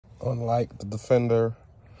Unlike the Defender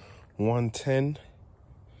 110,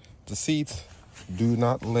 the seats do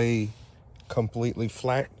not lay completely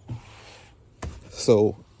flat.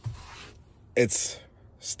 So it's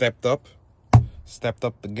stepped up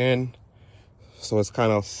again. So it's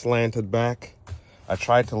kind of slanted back. I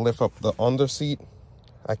tried to lift up the under seat.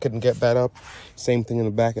 I couldn't get that up. Same thing in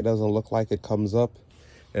the back. It doesn't look like it comes up.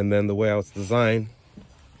 And then the way it's designed,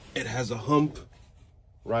 it has a hump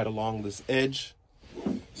right along this edge.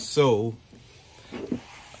 So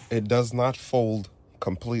it does not fold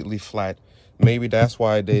completely flat. Maybe that's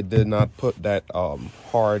why they did not put that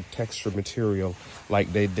hard texture material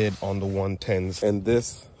like they did on the 110s. And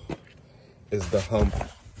this is the hump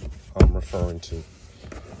I'm referring to.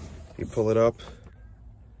 You pull it up,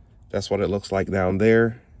 that's what it looks like down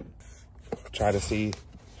there. Try to see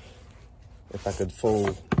if I could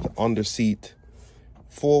fold the under seat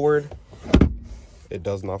forward. It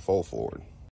does not fold forward.